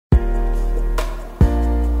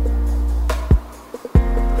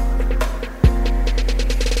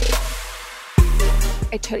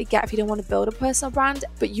I totally get if you don't want to build a personal brand,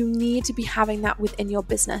 but you need to be having that within your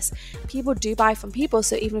business. People do buy from people.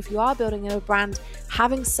 So even if you are building a brand,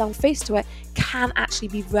 having some face to it can actually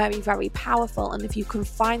be very, very powerful. And if you can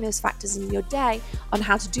find those factors in your day on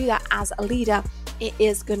how to do that as a leader, it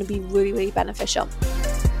is going to be really, really beneficial.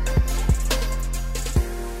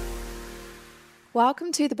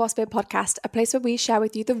 Welcome to the Boss Babe Podcast, a place where we share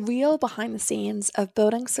with you the real behind the scenes of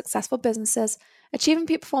building successful businesses, achieving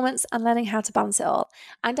peak performance, and learning how to balance it all.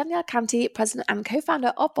 I'm Danielle Canty, president and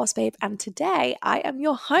co-founder of Boss Babe, and today I am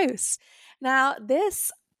your host. Now,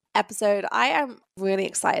 this episode, I am really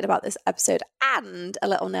excited about this episode and a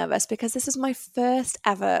little nervous because this is my first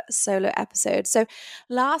ever solo episode. So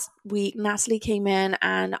last week, Natalie came in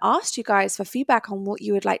and asked you guys for feedback on what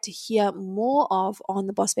you would like to hear more of on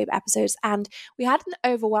the Boss Babe episodes. And we had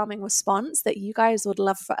an overwhelming response that you guys would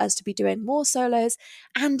love for us to be doing more solos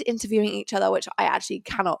and interviewing each other, which I actually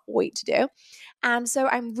cannot wait to do. And so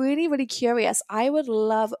I'm really, really curious. I would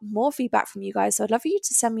love more feedback from you guys. So I'd love for you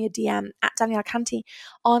to send me a DM at Danielle Canty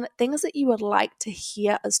on things that you would like to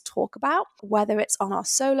hear us talk about, whether it's on our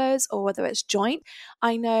solos or whether it's joint.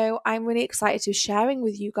 I know I'm really excited to sharing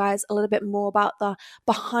with you guys a little bit more about the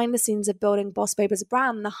behind the scenes of building Boss Babe as a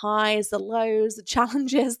brand, the highs, the lows, the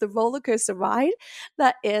challenges, the roller coaster ride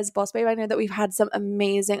that is Boss Babe. I know that we've had some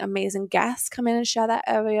amazing, amazing guests come in and share that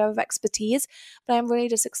area of expertise, but I'm really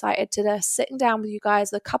just excited to sitting down with you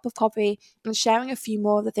guys with a cup of coffee and sharing a few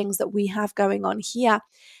more of the things that we have going on here.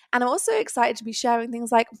 And I'm also excited to be sharing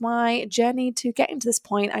things like my journey to getting to this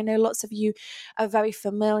point. I know lots of you are very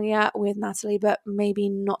familiar with Natalie, but maybe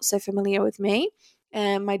not so familiar with me.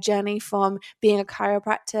 And my journey from being a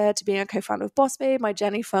chiropractor to being a co-founder of Boss Babe, my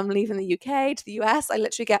journey from leaving the UK to the US. I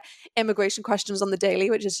literally get immigration questions on the daily,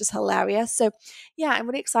 which is just hilarious. So yeah, I'm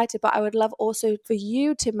really excited, but I would love also for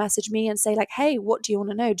you to message me and say like, hey, what do you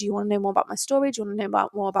want to know? Do you want to know more about my story? Do you want to know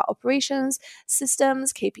more about operations,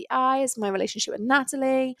 systems, KPIs, my relationship with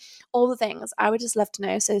Natalie, all the things? I would just love to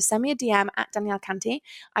know. So send me a DM at Danielle Canty.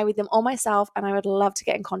 I read them all myself and I would love to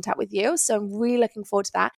get in contact with you. So I'm really looking forward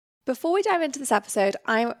to that. Before we dive into this episode,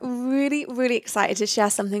 I'm really, really excited to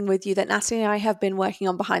share something with you that Natalie and I have been working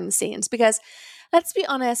on behind the scenes because let's be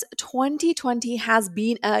honest, 2020 has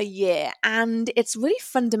been a year and it's really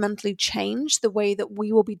fundamentally changed the way that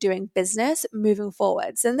we will be doing business moving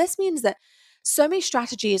forwards. And this means that so many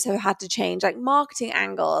strategies have had to change, like marketing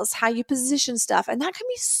angles, how you position stuff, and that can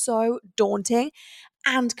be so daunting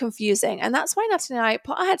and confusing. And that's why Natalie and I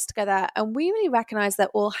put our heads together and we really recognize that,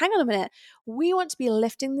 well, hang on a minute, we want to be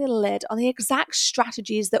lifting the lid on the exact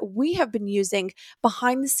strategies that we have been using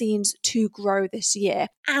behind the scenes to grow this year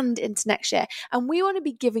and into next year. And we want to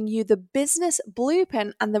be giving you the business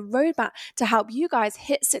blueprint and the roadmap to help you guys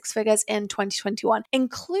hit six figures in 2021,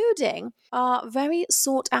 including our very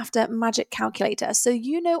sought after magic calculator. So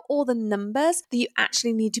you know all the numbers that you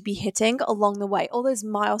actually need to be hitting along the way, all those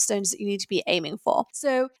milestones that you need to be aiming for.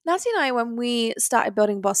 So Natalie and I, when we started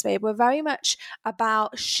building Boss Babe, we're very much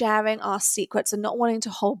about sharing our secrets and not wanting to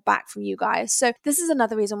hold back from you guys. So this is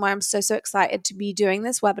another reason why I'm so excited to be doing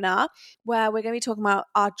this webinar, where we're going to be talking about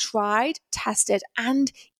our tried, tested,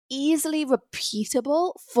 and easily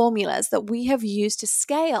repeatable formulas that we have used to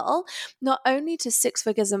scale not only to six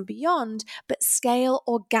figures and beyond, but scale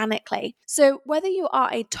organically. So whether you are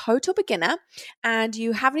a total beginner and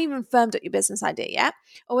you haven't even firmed up your business idea yet,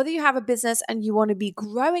 or whether you have a business and you want to be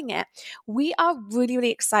growing it, we are really,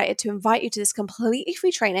 really excited to invite you to this completely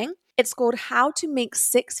free training. It's called How to Make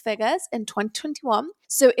Six Figures in 2021.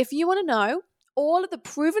 So if you want to know all of the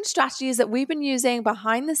proven strategies that we've been using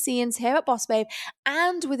behind the scenes here at Boss Babe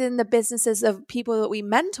and within the businesses of people that we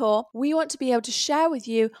mentor, we want to be able to share with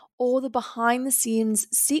you all the behind the scenes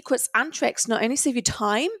secrets and tricks, not only save you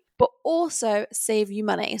time, but also save you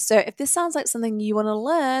money. So if this sounds like something you want to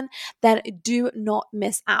learn, then do not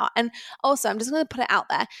miss out. And also, I'm just going to put it out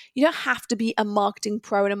there. You don't have to be a marketing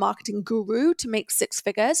pro and a marketing guru to make six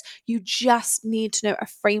figures. You just need to know a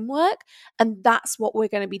framework. And that's what we're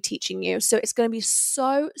going to be teaching you. So it's going to be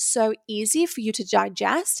so easy for you to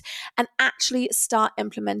digest and actually start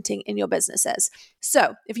implementing in your businesses.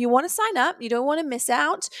 So if you want to sign up, you don't want to miss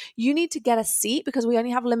out, you need to get a seat because we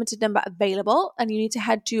only have a limited number available, and you need to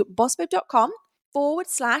head to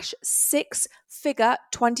bossbabe.com/6figure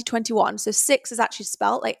 2021. So six is actually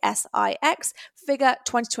spelled like SIX, figure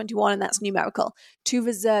 2021, and that's numerical, to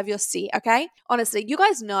reserve your seat, okay? Honestly, you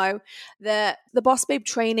guys know that the Boss Babe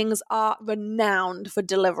trainings are renowned for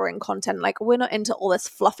delivering content. Like, we're not into all this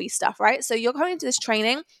fluffy stuff, right? So you're going into this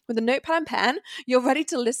training with a notepad and pen, you're ready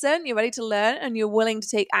to listen, you're ready to learn, and you're willing to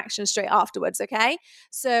take action straight afterwards, okay?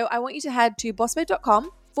 So I want you to head to bossbabe.com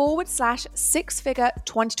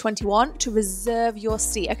 /6figure2021 to reserve your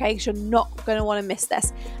seat, okay? You're not going to want to miss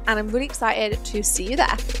this. And I'm really excited to see you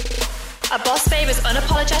there. A boss babe is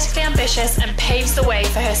unapologetically ambitious and paves the way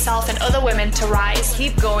for herself and other women to rise.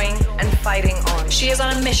 Keep going and fighting on. She is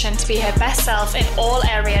on a mission to be her best self in all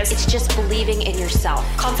areas. It's just believing in yourself.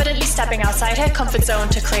 Confidently stepping outside her comfort zone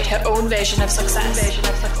to create her own version of success.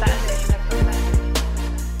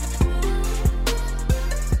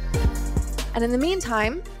 And in the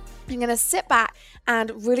meantime, I'm going to sit back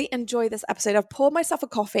and really enjoy this episode. I've poured myself a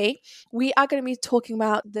coffee. We are going to be talking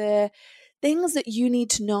about the things that you need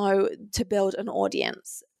to know to build an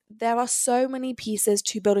audience. There are so many pieces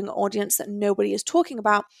to building an audience that nobody is talking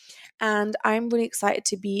about. And I'm really excited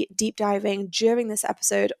to be deep diving during this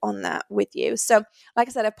episode on that with you. So, like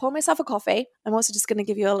I said, I've poured myself a coffee. I'm also just going to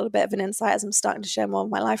give you a little bit of an insight as I'm starting to share more of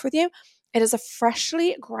my life with you. It is a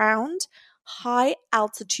freshly ground, high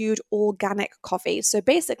altitude organic coffee. So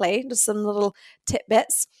basically, just some little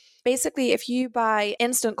tidbits. Basically, if you buy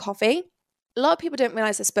instant coffee, a lot of people don't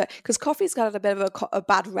realize this, but because coffee's got a bit of a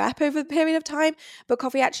bad rep over the period of time, but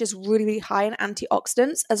coffee actually is really, really high in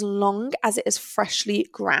antioxidants as long as it is freshly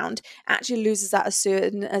ground. It actually loses that as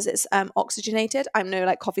soon as it's oxygenated. I'm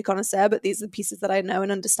no coffee connoisseur, but these are the pieces that I know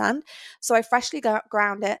and understand. So I freshly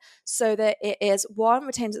ground it so that it is, one,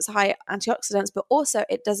 retains its high antioxidants, but also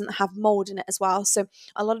it doesn't have mold in it as well. So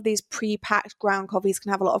a lot of these pre-packed ground coffees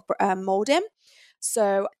can have a lot of mold in.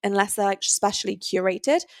 So unless they're specially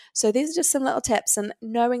curated. So these are just some little tips. And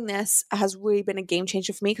knowing this has really been a game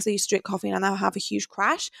changer for me because I used to drink coffee and I now have a huge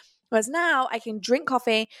crash. Whereas now I can drink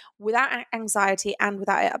coffee without anxiety and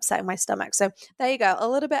without it upsetting my stomach. So there you go. A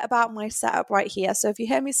little bit about my setup right here. So if you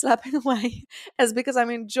hear me slurping away, it's because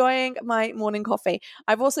I'm enjoying my morning coffee.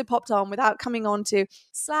 I've also popped on without coming on to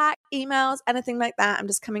Slack, emails, anything like that. I'm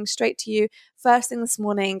just coming straight to you first thing this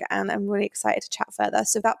morning and I'm really excited to chat further.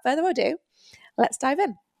 So without further ado, let's dive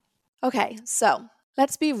in. Okay, so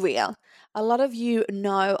let's be real. A lot of you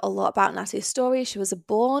know a lot about Natalie's story. She was a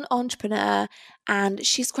born entrepreneur and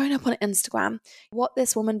she's grown up on Instagram. What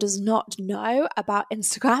this woman does not know about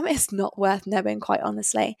Instagram is not worth knowing, quite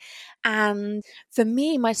honestly. And for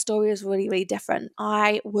me, my story is really, really different.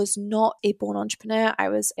 I was not a born entrepreneur. I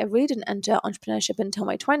really didn't enter entrepreneurship until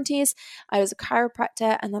my 20s. I was a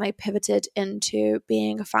chiropractor and then I pivoted into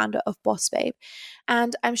being a founder of Boss Babe.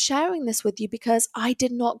 And I'm sharing this with you because I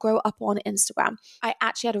did not grow up on Instagram. I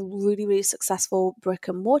actually had a really, really successful brick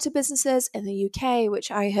and mortar businesses in the UK,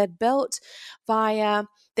 which I had built via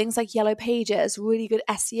things like Yellow Pages, really good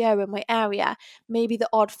SEO in my area, maybe the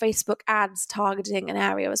odd Facebook ads targeting an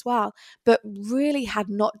area as well, but really had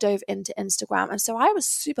not dove into Instagram. And so I was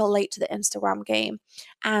super late to the Instagram game.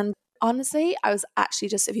 And honestly, I was actually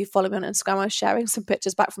just, if you follow me on Instagram, I was sharing some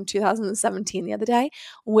pictures back from 2017 the other day,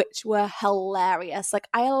 which were hilarious.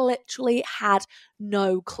 I literally had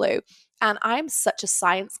no clue. And I'm such a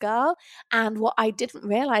science girl. And what I didn't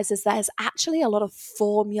realize is there's actually a lot of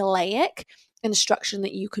formulaic instruction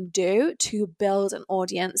that you can do to build an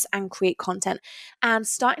audience and create content. And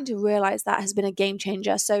starting to realize that has been a game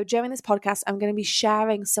changer. So during this podcast, I'm going to be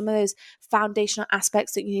sharing some of those foundational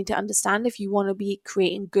aspects that you need to understand if you want to be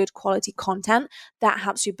creating good quality content that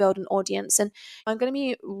helps you build an audience. And I'm going to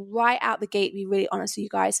be right out the gate, be really honest with you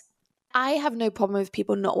guys. I have no problem with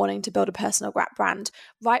people not wanting to build a personal brand.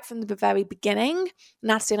 Right from the very beginning,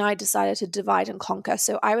 Natalie and I decided to divide and conquer.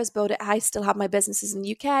 So I still have my businesses in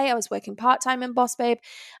the UK. I was working part-time in Boss Babe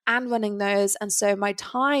and running those. And so my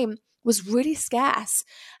time was really scarce.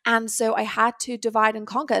 And so I had to divide and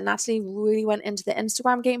conquer. Natalie really went into the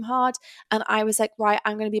Instagram game hard. And I was like, right,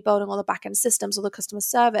 I'm going to be building all the backend systems, all the customer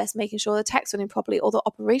service, making sure the tech's running properly, all the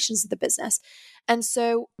operations of the business. And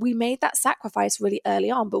so we made that sacrifice really early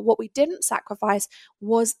on. But what we didn't sacrifice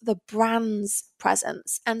was the brand's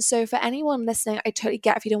presence. And so for anyone listening, I totally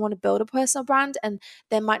get if you don't want to build a personal brand and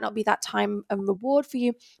there might not be that time and reward for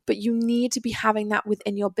you, but you need to be having that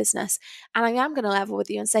within your business. And I am going to level with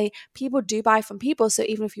you and say, people do buy from people. So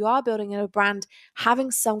even if you are building a brand, having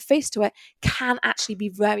some face to it can actually be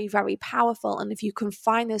very, very powerful. And if you can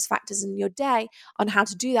find those factors in your day on how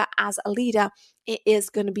to do that as a leader, it is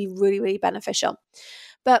going to be really, really beneficial.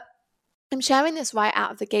 But I'm sharing this right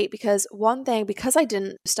out of the gate because because I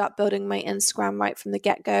didn't start building my Instagram right from the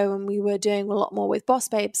get-go and we were doing a lot more with Boss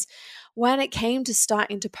Babes, when it came to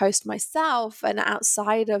starting to post myself and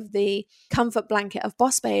outside of the comfort blanket of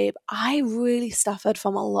Boss Babe, I really suffered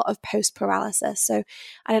from a lot of post paralysis. So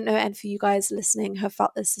I don't know, and for you guys listening have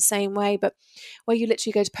felt this the same way, but where you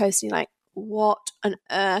literally go to post and you're like, what on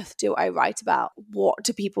earth do I write about? What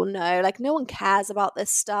do people know? Like, no one cares about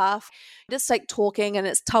this stuff. Just like talking and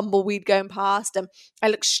it's tumbleweed going past and I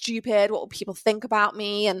look stupid. What will people think about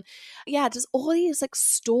me? And yeah, just all these like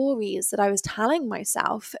stories that I was telling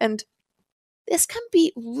myself. And this can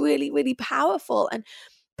be really, really powerful and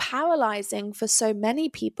paralyzing for so many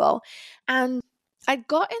people. And I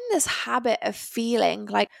got in this habit of feeling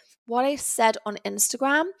like what I said on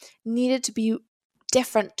Instagram needed to be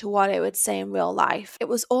different to what I would say in real life. It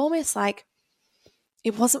was almost like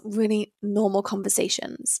it wasn't really normal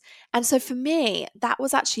conversations. And so for me, that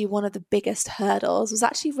was actually one of the biggest hurdles, was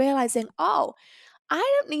actually realizing, oh, I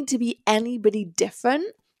don't need to be anybody different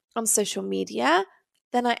on social media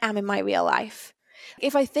than I am in my real life.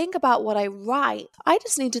 If I think about what I write, I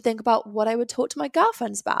just need to think about what I would talk to my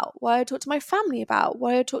girlfriends about, what I would talk to my family about,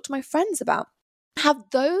 what I would talk to my friends about. Have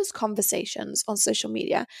those conversations on social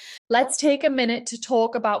media. Let's take a minute to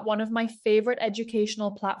talk about one of my favorite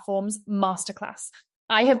educational platforms, Masterclass.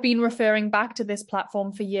 I have been referring back to this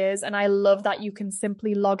platform for years, and I love that you can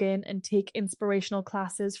simply log in and take inspirational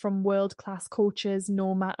classes from world-class coaches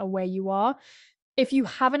no matter where you are. If you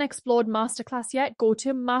haven't explored Masterclass yet, go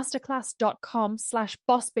to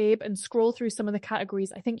masterclass.com/bossbabe and scroll through some of the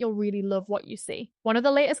categories. I think you'll really love what you see. One of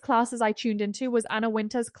the latest classes I tuned into was Anna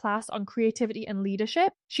Wintour's class on creativity and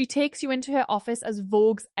leadership. She takes you into her office as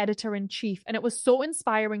Vogue's editor-in-chief, and it was so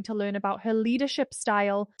inspiring to learn about her leadership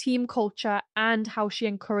style, team culture, and how she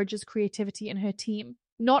encourages creativity in her team.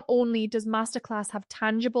 Not only does Masterclass have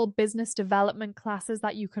tangible business development classes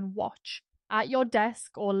that you can watch at your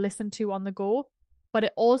desk or listen to on the go, but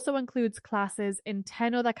it also includes classes in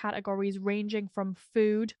 10 other categories ranging from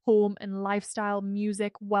food, home and lifestyle,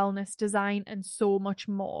 music, wellness, design, and so much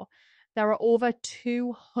more. There are over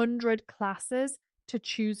 200 classes to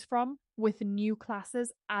choose from, with new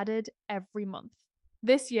classes added every month.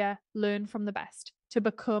 This year, learn from the best to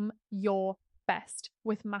become your best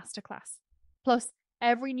with Masterclass. Plus,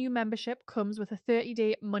 every new membership comes with a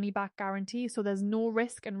 30-day money-back guarantee, so there's no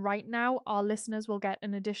risk. And right now, our listeners will get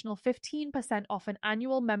an additional 15% off an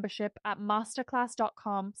annual membership at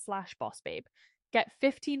masterclass.com/bossbabe. Get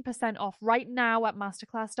 15% off right now at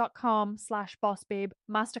masterclass.com/bossbabe,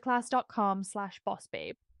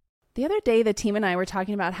 masterclass.com/bossbabe. The other day, the team and I were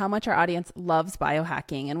talking about how much our audience loves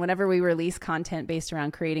biohacking. And whenever we release content based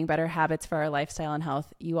around creating better habits for our lifestyle and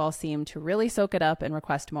health, you all seem to really soak it up and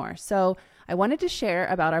request more. So I wanted to share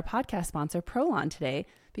about our podcast sponsor, Prolon, today,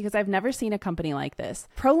 because I've never seen a company like this.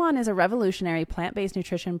 Prolon is a revolutionary plant-based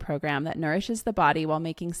nutrition program that nourishes the body while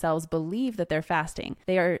making cells believe that they're fasting.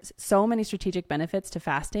 There are so many strategic benefits to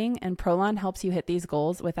fasting, and Prolon helps you hit these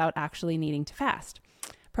goals without actually needing to fast.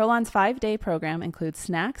 Prolon's 5-day program includes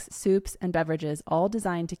snacks, soups, and beverages, all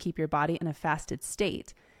designed to keep your body in a fasted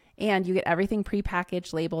state. And you get everything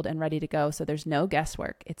prepackaged, labeled, and ready to go, so there's no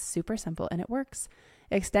guesswork. It's super simple, and it works.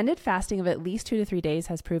 Extended fasting of at least 2 to 3 days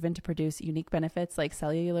has proven to produce unique benefits like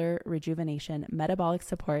cellular rejuvenation, metabolic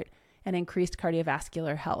support, and increased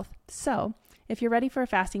cardiovascular health. So, if you're ready for a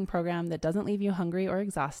fasting program that doesn't leave you hungry or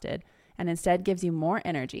exhausted, and instead gives you more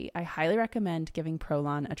energy, I highly recommend giving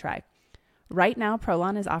Prolon a try. Right now,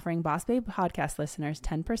 Prolon is offering Boss Babe podcast listeners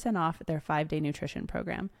 10% off their 5-day nutrition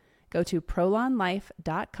program. Go to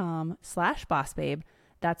prolonlife.com/bossbabe.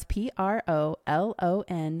 That's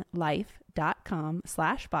PROLON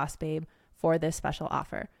life.com/bossbabe for this special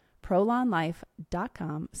offer.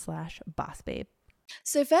 prolonlife.com/bossbabe.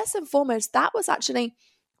 So first and foremost, that was actually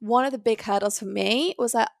one of the big hurdles for me,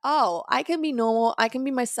 was that, oh, I can be normal, I can be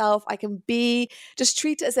myself, I can be, just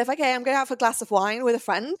treat it as if, okay, I'm going out for a glass of wine with a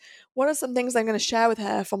friend. What are some things I'm going to share with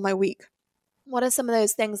her from my week? What are some of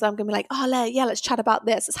those things that I'm going to be like, oh, yeah, let's chat about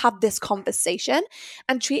this. Let's have this conversation,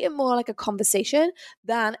 and treat it more like a conversation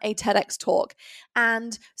than a TEDx talk.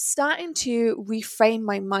 And starting to reframe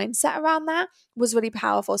my mindset around that was really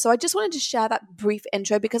powerful. So I just wanted to share that brief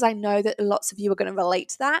intro because I know that lots of you are going to relate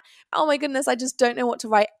to that. Oh my goodness, I just don't know what to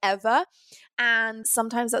write ever. And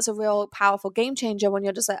sometimes that's a real powerful game changer when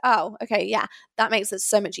you're just like, oh, okay, yeah, that makes it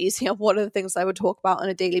so much easier. What are the things I would talk about on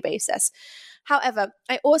a daily basis? However,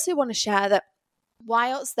 I also want to share that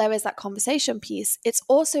whilst there is that conversation piece, it's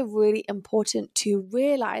also really important to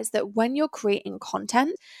realize that when you're creating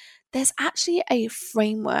content, there's actually a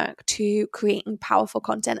framework to creating powerful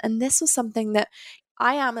content. And this was something that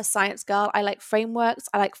I am a science girl. I like frameworks.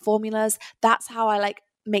 I like formulas. That's how I like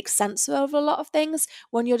make sense of a lot of things.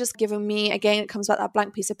 When you're just giving me, again, it comes back that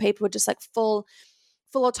blank piece of paper with just like full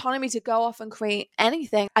full autonomy to go off and create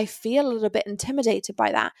anything, I feel a little bit intimidated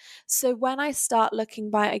by that. So when I start looking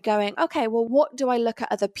by going, okay, well, what do I look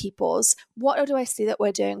at other people's? What do I see that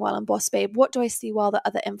we're doing well in Boss Babe? What do I see well that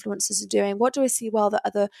other influencers are doing? What do I see well that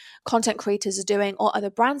other content creators are doing or other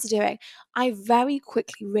brands are doing? I very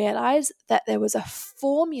quickly realized that there was a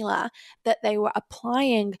formula that they were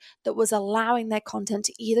applying that was allowing their content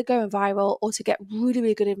to either go viral or to get really,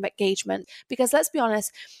 really good engagement. Because let's be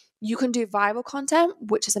honest, you can do viral content,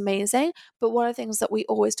 which is amazing. But one of the things that we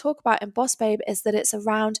always talk about in Boss Babe is that it's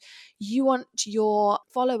around you want your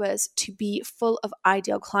followers to be full of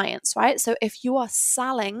ideal clients, right? So if you are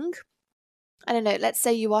selling, I don't know, let's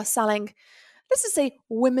say you are selling, let's just say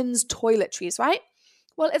women's toiletries, right?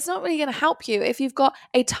 Well, it's not really going to help you if you've got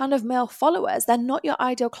a ton of male followers. They're not your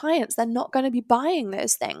ideal clients. They're not going to be buying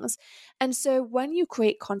those things. And so when you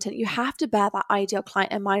create content, you have to bear that ideal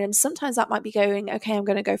client in mind. And sometimes that might be going, okay, I'm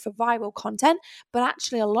going to go for viral content. But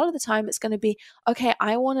actually, a lot of the time, it's going to be, okay,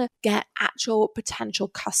 I want to get actual potential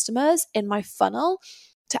customers in my funnel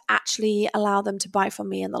to actually allow them to buy from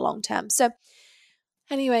me in the long term. So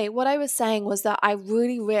anyway, what I was saying was that I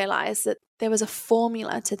really realized that there was a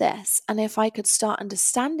formula to this. And if I could start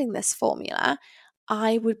understanding this formula,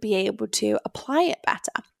 I would be able to apply it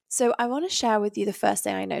better. So I want to share with you the first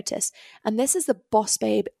thing I noticed. And this is the Boss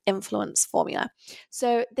Babe influence formula.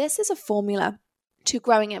 So this is a formula to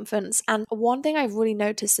growing influence. And one thing I've really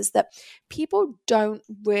noticed is that people don't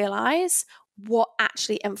realize what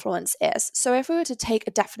actually influence is. So if we were to take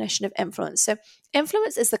a definition of influence, so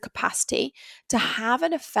influence is the capacity to have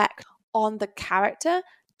an effect on the character,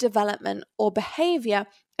 development, or behavior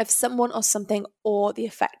of someone or something or the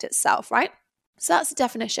effect itself, right? So that's the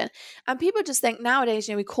definition. And people just think nowadays,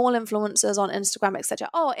 we call influencers on Instagram, etc.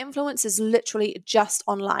 Oh, influence is literally just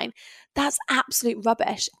online. That's absolute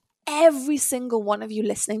rubbish. Every single one of you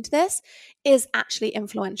listening to this is actually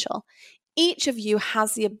influential. Each of you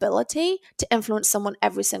has the ability to influence someone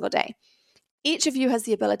every single day. Each of you has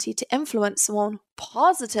the ability to influence someone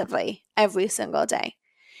positively every single day.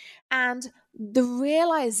 And the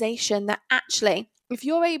realization that actually, if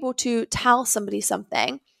you're able to tell somebody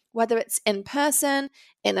something, whether it's in person,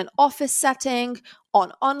 in an office setting,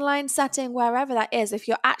 on online setting, wherever that is, if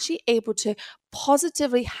you're actually able to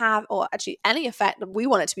positively have, or actually any effect, we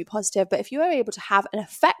want it to be positive, but if you are able to have an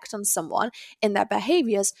effect on someone in their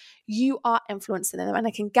behaviors, you are influencing them. And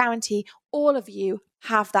I can guarantee all of you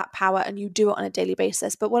have that power and you do it on a daily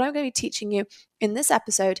basis. But what I'm going to be teaching you in this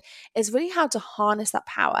episode is really how to harness that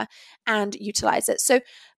power and utilize it. So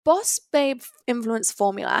Boss Babe influence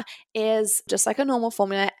formula is just like a normal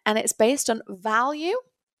formula, and it's based on value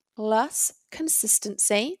plus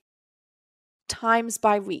consistency times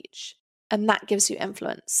by reach. And that gives you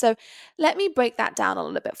influence. So let me break that down a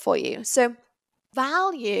little bit for you. So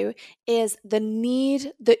value is the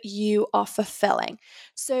need that you are fulfilling.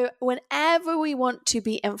 So whenever we want to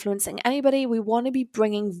be influencing anybody, we want to be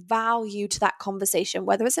bringing value to that conversation,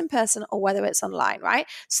 whether it's in person or whether it's online, right?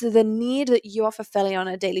 So the need that you are fulfilling on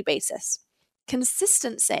a daily basis.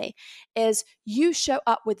 Consistency is you show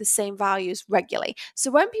up with the same values regularly. So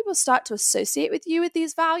when people start to associate with you with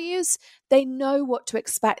these values, they know what to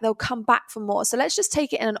expect. They'll come back for more. So let's just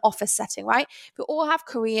take it in an office setting, right? We all have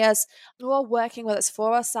careers. We're all working, whether it's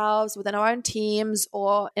for ourselves, within our own teams,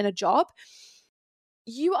 or in a job.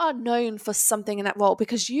 You are known for something in that role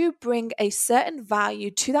because you bring a certain value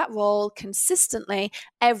to that role consistently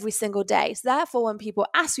every single day. So therefore, when people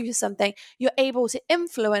ask you for something, you're able to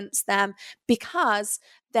influence them because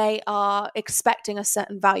they are expecting a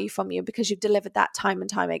certain value from you because you've delivered that time and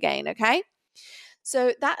time again, okay?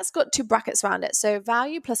 So that's got two brackets around it. So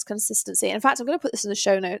value plus consistency. In fact, I'm going to put this in the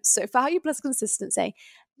show notes. So value plus consistency.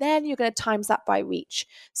 Then you're going to times that by reach.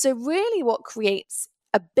 So really what creates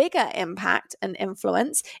a bigger impact and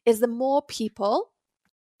influence is the more people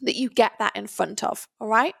that you get that in front of, all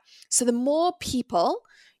right? So the more people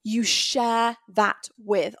you share that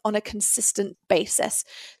with on a consistent basis.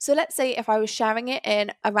 So let's say if I was sharing it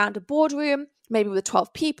in around a boardroom, maybe with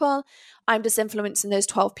 12 people, I'm just influencing those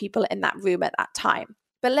 12 people in that room at that time.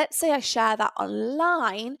 But let's say I share that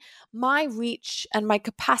online, my reach and my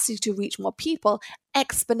capacity to reach more people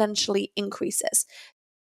exponentially increases.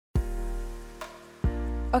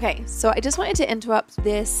 Okay, so I just wanted to interrupt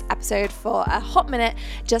this episode for a hot minute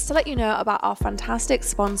just to let you know about our fantastic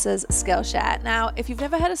sponsors, Skillshare. Now, if you've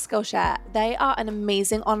never heard of Skillshare, they are an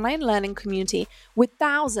amazing online learning community with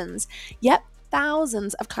thousands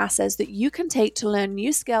of classes that you can take to learn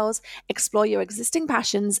new skills, explore your existing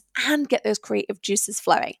passions, and get those creative juices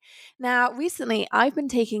flowing. Now, recently, I've been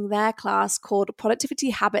taking their class called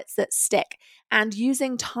Productivity Habits That Stick, and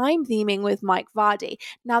using time theming with Mike Vardy.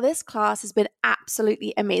 Now, this class has been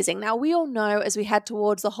absolutely amazing. Now, we all know as we head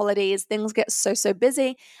towards the holidays, things get so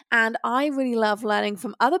busy, and I really love learning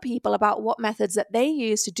from other people about what methods that they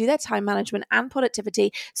use to do their time management and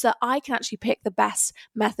productivity so that I can actually pick the best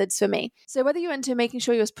methods for me. So whether you're into making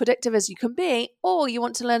sure you're as productive as you can be, or you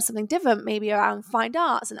want to learn something different, maybe around fine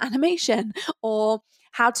arts and animation, or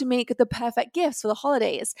how to make the perfect gifts for the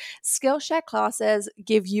holidays, Skillshare classes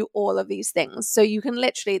give you all of these things. So you can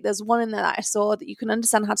literally, there's one in there that I saw that you can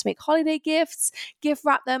understand how to make holiday gifts, gift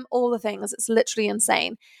wrap them, all the things. It's literally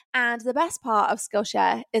insane. And the best part of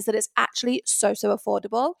Skillshare is that it's actually so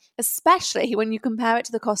affordable, especially when you compare it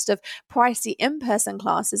to the cost of pricey in-person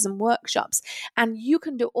classes and workshops. And you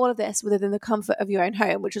can do all of this within the comfort of your own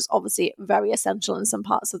home, which is obviously very essential in some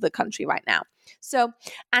parts of the country right now. So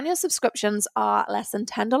annual subscriptions are less than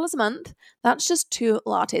 $10 a month. That's just 2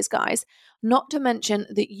 lattes, guys. Not to mention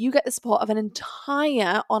that you get the support of an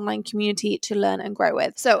entire online community to learn and grow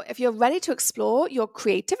with. So if you're ready to explore your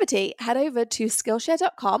creativity, head over to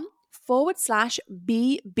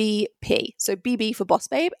Skillshare.com/BBP. So BB for Boss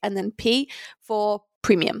Babe and then P for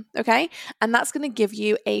Premium, okay? And that's going to give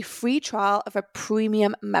you a free trial of a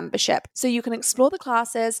premium membership. So you can explore the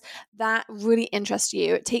classes that really interest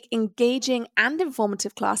you, take engaging and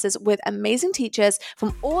informative classes with amazing teachers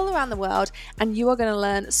from all around the world, and you are going to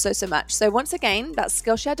learn so much. So once again, that's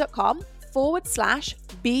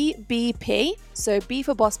Skillshare.com/BBP. So B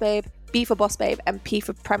for Boss Babe, B for Boss Babe, and P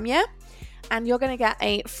for Premier. And you're going to get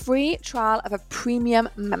a free trial of a premium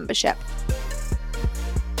membership.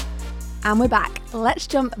 And we're back. Let's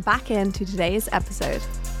jump back into today's episode.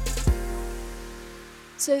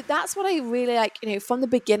 So that's what I really like, from the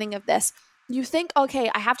beginning of this. You think,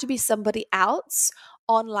 okay, I have to be somebody else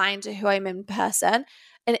online to who I'm in person.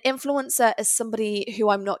 An influencer is somebody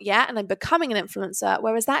who I'm not yet, and I'm becoming an influencer,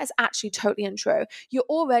 whereas that is actually totally untrue. You're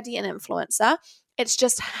already an influencer. It's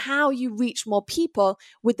just how you reach more people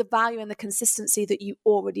with the value and the consistency that you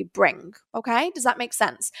already bring. Okay? Does that make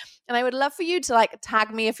sense? And I would love for you to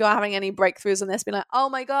tag me if you're having any breakthroughs on this, be like, oh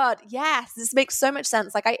my God, yes, this makes so much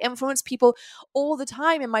sense. I influence people all the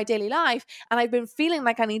time in my daily life, and I've been feeling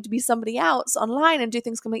like I need to be somebody else online and do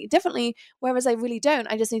things completely differently, whereas I really don't.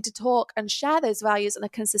 I just need to talk and share those values on a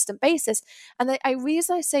consistent basis. And the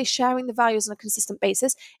reason I say sharing the values on a consistent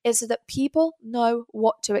basis is so that people know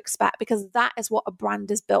what to expect, because that is what a brand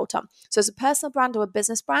is built on. So as a personal brand or a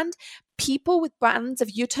business brand, people with brands,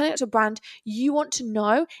 if you turn it to a brand, you want to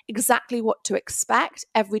know exactly what to expect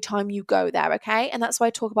every time you go there, okay? And that's why I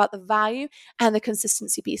talk about the value and the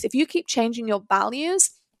consistency piece. If you keep changing your values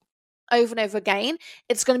over and over again,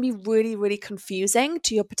 it's going to be really confusing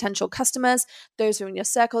to your potential customers, those who are in your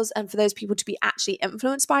circles, and for those people to be actually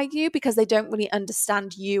influenced by you because they don't really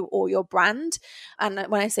understand you or your brand. And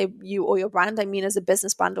when I say you or your brand, I mean as a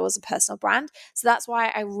business brand or as a personal brand. So that's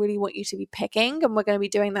why I really want you to be picking, and we're going to be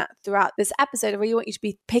doing that throughout this episode. I really want you to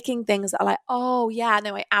be picking things that are like, oh yeah,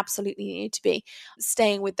 no, I absolutely need to be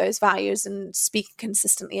staying with those values and speaking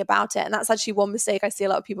consistently about it. And that's actually one mistake I see a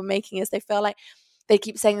lot of people making, is they feel like they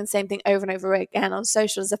keep saying the same thing over and over again on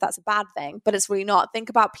social as if that's a bad thing, but it's really not. Think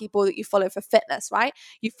about people that you follow for fitness, right?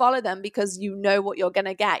 You follow them because you know what you're going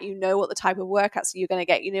to get. You know what the type of workouts you're going to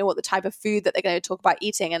get. You know what the type of food that they're going to talk about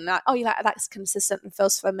eating, and that, that's consistent and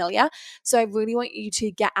feels familiar. So I really want you to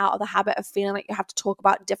get out of the habit of feeling like you have to talk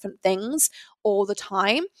about different things all the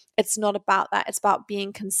time. It's not about that. It's about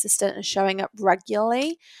being consistent and showing up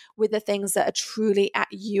regularly with the things that are truly at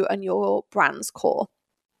you and your brand's core.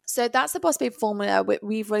 So that's the Boss Babe formula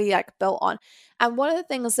we've really built on. And one of the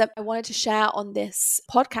things that I wanted to share on this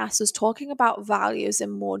podcast was talking about values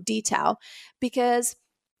in more detail, because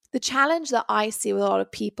the challenge that I see with a lot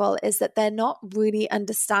of people is that they're not really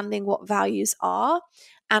understanding what values are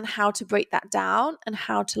and how to break that down and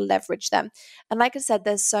how to leverage them. And like I said,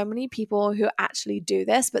 there's so many people who actually do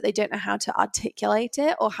this, but they don't know how to articulate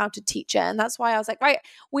it or how to teach it. And that's why I was like, right,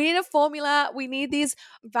 we need a formula, we need these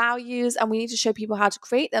values, and we need to show people how to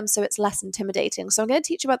create them so it's less intimidating. So I'm going to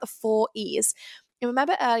teach you about the 4 E's. And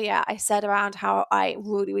remember earlier I said around how I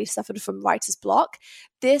really suffered from writer's block.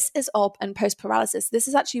 This is op and post paralysis. This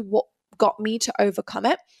is actually what got me to overcome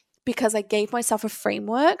it, because I gave myself a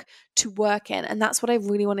framework to work in. And that's what I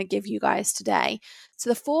really want to give you guys today.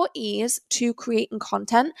 So the 4 E's to creating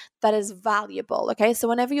content that is valuable. Okay. So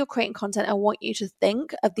whenever you're creating content, I want you to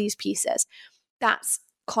think of these pieces. That's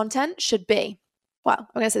content should be, well, I'm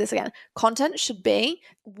going to say this again. Content should be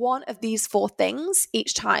one of these 4 things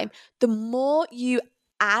each time. The more you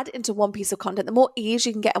add into one piece of content, the more ease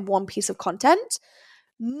you can get in one piece of content,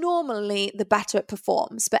 normally the better it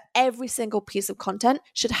performs. But every single piece of content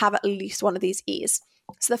should have at least one of these E's.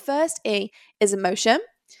 So the first E is emotion.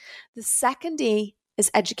 The second E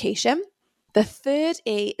is education. The third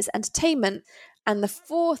E is entertainment. And the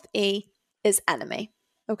fourth E is enemy.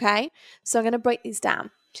 Okay? So I'm going to break these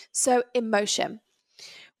down. So emotion.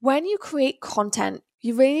 When you create content,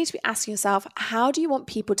 you really need to be asking yourself, how do you want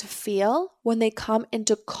people to feel when they come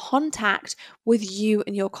into contact with you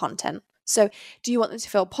and your content? So do you want them to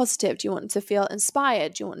feel positive? Do you want them to feel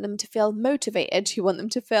inspired? Do you want them to feel motivated? Do you want them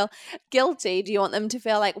to feel guilty? Do you want them to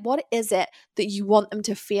feel like, what is it that you want them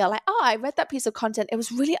to feel like? Oh, I read that piece of content. It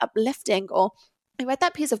was really uplifting. Or I read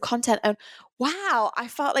that piece of content and wow, I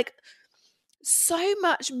felt like so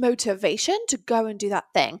much motivation to go and do that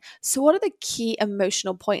thing. So what are the key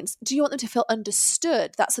emotional points? Do you want them to feel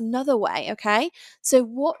understood? That's another way, okay? So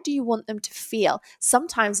what do you want them to feel?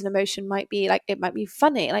 Sometimes an emotion might be like, it might be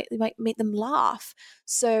funny, like it might make them laugh.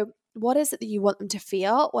 So what is it that you want them to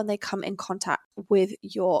feel when they come in contact with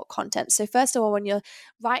your content? So first of all, when you're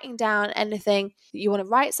writing down anything, you want to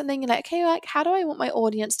write something, you're like, okay, like how do I want my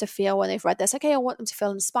audience to feel when they've read this? Okay, I want them to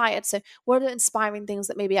feel inspired. So what are the inspiring things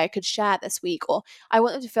that maybe I could share this week? Or I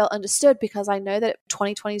want them to feel understood because I know that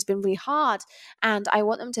 2020 has been really hard and I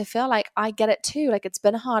want them to feel like I get it too. Like it's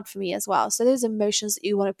been hard for me as well. So those emotions that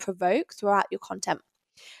you want to provoke throughout your content.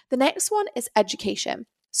 The next one is education.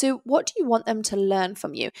 So what do you want them to learn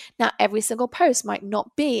from you? Now, every single post might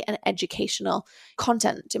not be an educational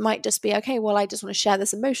content. It might just be, okay, well, I just want to share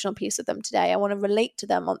this emotional piece with them today. I want to relate to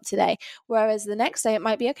them on today. Whereas the next day it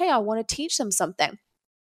might be, okay, I want to teach them something.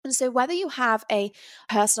 And so whether you have a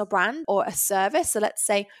personal brand or a service, so let's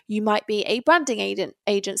say you might be a branding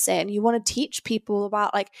agency and you want to teach people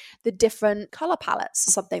about like the different color palettes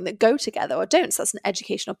or something that go together or don't. So that's an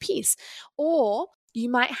educational piece. Or you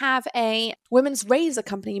might have a women's razor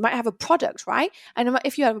company. You might have a product, right? And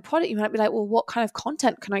if you have a product, you might be like, well, what kind of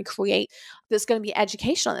content can I create that's going to be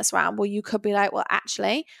educational in this round? Well, you could be like, well,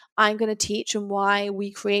 actually, I'm going to teach on why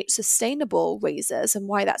we create sustainable razors and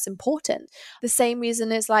why that's important. The same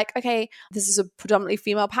reason is like, okay, this is a predominantly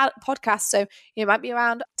female podcast, so it might be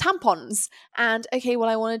around tampons. And okay, well,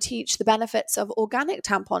 I want to teach the benefits of organic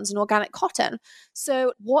tampons and organic cotton.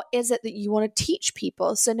 So what is it that you want to teach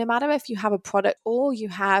people? So no matter if you have a product or you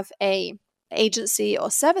have a agency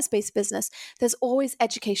or service-based business, there's always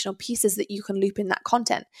educational pieces that you can loop in that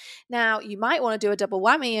content. Now, you might want to do a double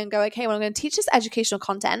whammy and go, okay, well, I'm going to teach this educational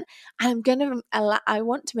content and I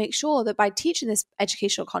want to make sure that by teaching this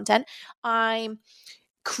educational content, I'm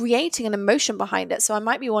creating an emotion behind it. So I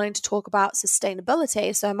might be wanting to talk about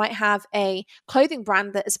sustainability. So I might have a clothing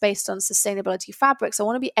brand that is based on sustainability fabrics. I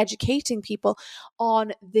want to be educating people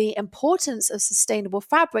on the importance of sustainable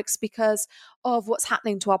fabrics because of what's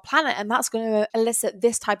happening to our planet. And that's going to elicit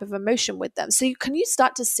this type of emotion with them. So can you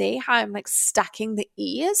start to see how I'm like stacking the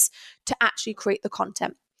E's to actually create the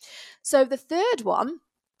content? So the third one,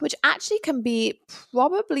 which actually can be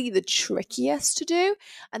probably the trickiest to do,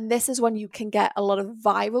 and this is when you can get a lot of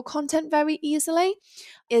viral content very easily,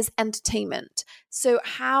 is entertainment. So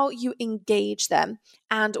how you engage them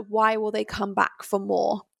and why will they come back for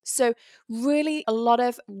more? So really a lot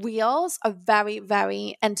of reels are very,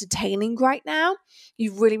 very entertaining right now.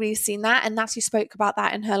 You've really seen that. And Natalie spoke about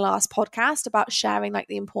that in her last podcast about sharing like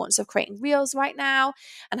the importance of creating reels right now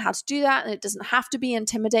and how to do that. And it doesn't have to be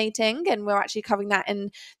intimidating. And we're actually covering that in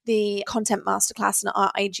the content masterclass in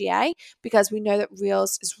our AGA because we know that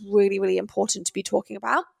reels is really important to be talking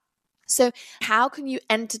about. So how can you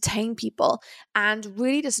entertain people? And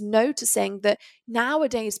really just noticing that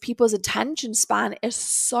nowadays people's attention span is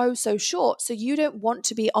so short. So you don't want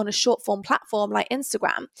to be on a short form platform like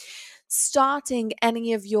Instagram, starting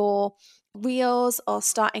any of your reels or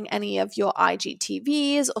starting any of your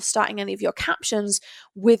IGTVs or starting any of your captions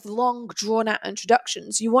with long drawn out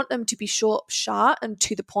introductions. You want them to be short, sharp, and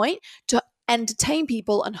to the point to entertain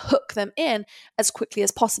people and hook them in as quickly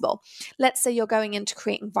as possible. Let's say you're going into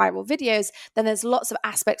creating viral videos, then there's lots of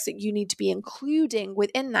aspects that you need to be including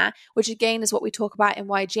within that, which again is what we talk about in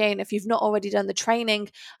YGA. And if you've not already done the training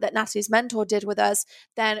that Natalie's mentor did with us,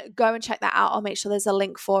 then go and check that out. I'll make sure there's a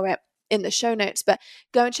link for it in the show notes, but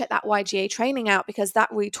go and check that YGA training out because that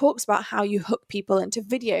really talks about how you hook people into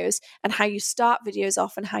videos and how you start videos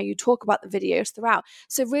off and how you talk about the videos throughout.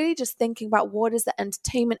 So really just thinking about what is the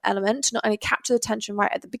entertainment element to not only capture the attention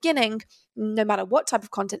right at the beginning, no matter what type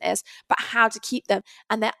of content is, but how to keep them.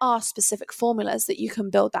 And there are specific formulas that you can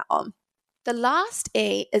build that on. The last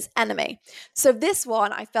E is enemy. So this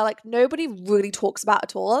one I feel like nobody really talks about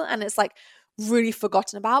at all. And it's like really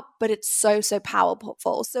forgotten about, but it's so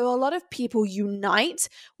powerful. So a lot of people unite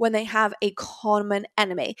when they have a common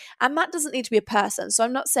enemy, and that doesn't need to be a person. So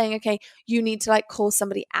I'm not saying, okay, you need to like call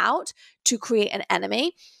somebody out to create an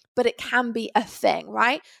enemy, but it can be a thing,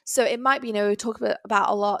 right? So it might be, we talk about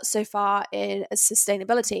a lot so far in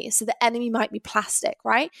sustainability. So the enemy might be plastic,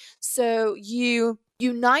 right? So you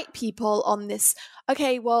unite people on this,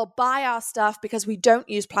 okay, well, buy our stuff because we don't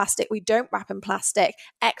use plastic, we don't wrap in plastic,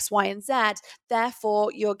 X, Y, and Z. Therefore,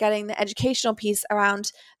 you're getting the educational piece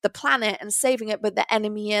around the planet and saving it, but the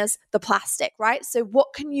enemy is the plastic, right? So what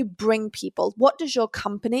can you bring people? What does your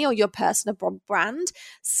company or your personal brand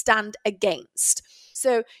stand against?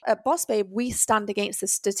 So at Boss Babe, we stand against the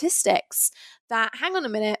statistics that, hang on a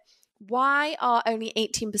minute, why are only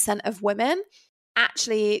 18% of women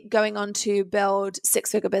actually going on to build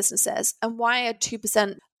six-figure businesses? And why are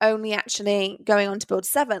 2% only actually going on to build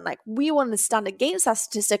 7? Like, we want to stand against that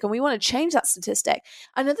statistic and we want to change that statistic.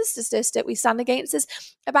 Another statistic we stand against is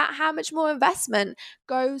about how much more investment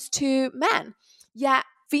goes to men. Yet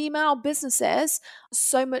female businesses,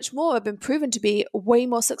 so much more, have been proven to be way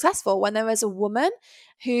more successful. When there is a woman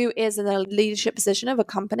who is in a leadership position of a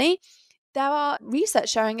company, there are research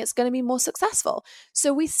showing it's going to be more successful.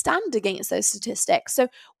 So we stand against those statistics. So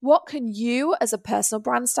what can you as a personal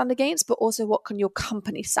brand stand against, but also what can your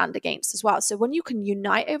company stand against as well? So when you can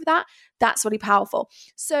unite over that, that's really powerful.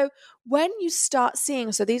 So when you start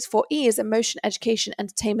seeing, so these 4 E's: emotion, education,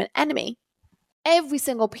 entertainment, enemy, every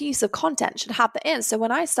single piece of content should have that in. So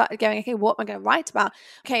when I started going, okay, what am I going to write about?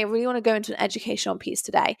 Okay, I really want to go into an educational piece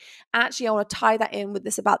today. Actually, I want to tie that in with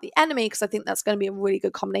this about the enemy, because I think that's going to be a really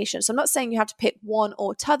good combination. So I'm not saying you have to pick one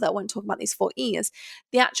or t'other when talking about these 4 E's.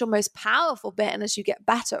 The actual most powerful bit, and as you get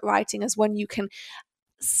better at writing, is when you can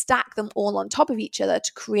stack them all on top of each other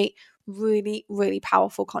to create really, really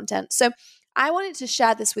powerful content. So I wanted to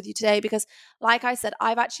share this with you today because, like I said,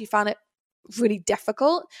 I've actually found it really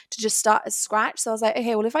difficult to just start at scratch. So I was like,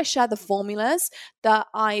 okay, well, if I share the formulas that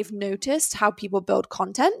I've noticed how people build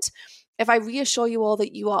content, if I reassure you all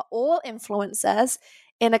that you are all influencers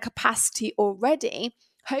in a capacity already,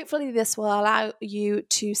 hopefully this will allow you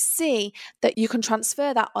to see that you can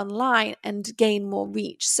transfer that online and gain more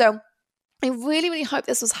reach. So I really, really hope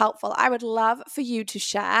this was helpful. I would love for you to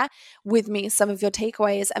share with me some of your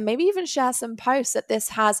takeaways, and maybe even share some posts that this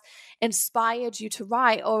has inspired you to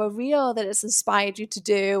write, or a reel that it's inspired you to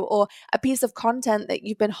do, or a piece of content that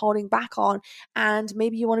you've been holding back on. And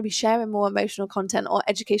maybe you want to be sharing more emotional content or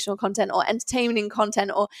educational content or entertaining content,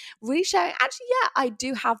 or really sharing, actually, yeah, I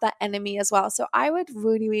do have that enemy as well. So I would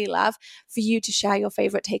really, really love for you to share your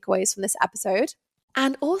favorite takeaways from this episode.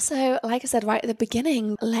 And also, like I said right at the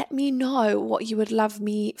beginning, let me know what you would love for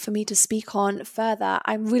me to speak on further.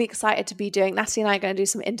 I'm really excited to be doing, Natalie and I are going to do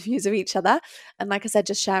some interviews of each other. And like I said,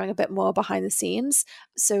 just sharing a bit more behind the scenes.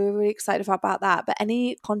 So we're really excited about that. But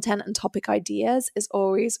any content and topic ideas is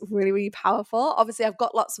always really, really powerful. Obviously, I've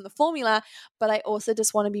got lots from the formula, but I also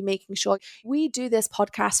just want to be making sure we do this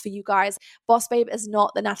podcast for you guys. Boss Babe is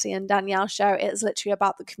not the Natalie and Danielle show. It is literally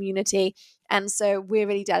about the community. And so we're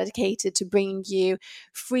really dedicated to bringing you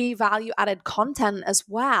free value-added content as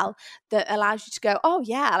well that allows you to go, oh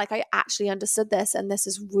yeah, like I actually understood this, and this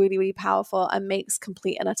is really, really powerful and makes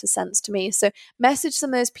complete and utter sense to me. So message some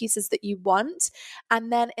of those pieces that you want.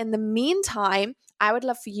 And then in the meantime, I would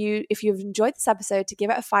love for you, if you've enjoyed this episode, to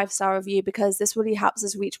give it a 5-star review, because this really helps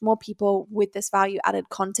us reach more people with this value-added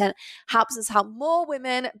content, helps us help more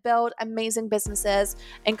women build amazing businesses,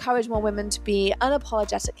 encourage more women to be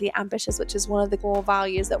unapologetically ambitious, which is one of the core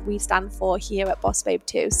values that we stand for here at Boss Babe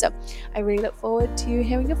too. So I really look forward to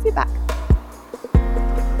hearing your feedback.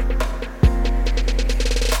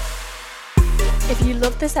 If you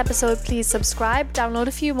loved this episode, please subscribe, download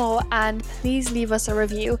a few more, and please leave us a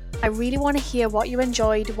review. I really want to hear what you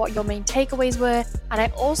enjoyed, what your main takeaways were, and I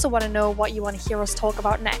also want to know what you want to hear us talk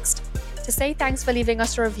about next. To say thanks for leaving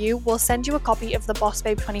us a review, we'll send you a copy of the Boss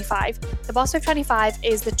Babe 25. The Boss Babe 25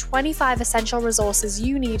 is the 25 essential resources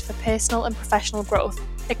you need for personal and professional growth.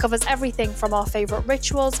 It covers everything from our favorite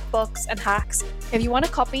rituals, books, and hacks. If you want a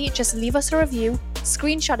copy, just leave us a review,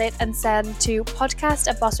 screenshot it, and send to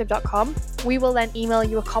podcast@bossbabe.com. We will then email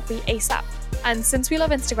you a copy ASAP. And since we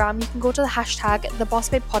love Instagram, you can go to the hashtag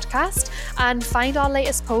 #TheBossBabePodcast and find our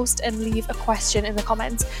latest post and leave a question in the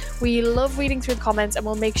comments. We love reading through the comments, and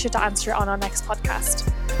we'll make sure to answer it on our next podcast.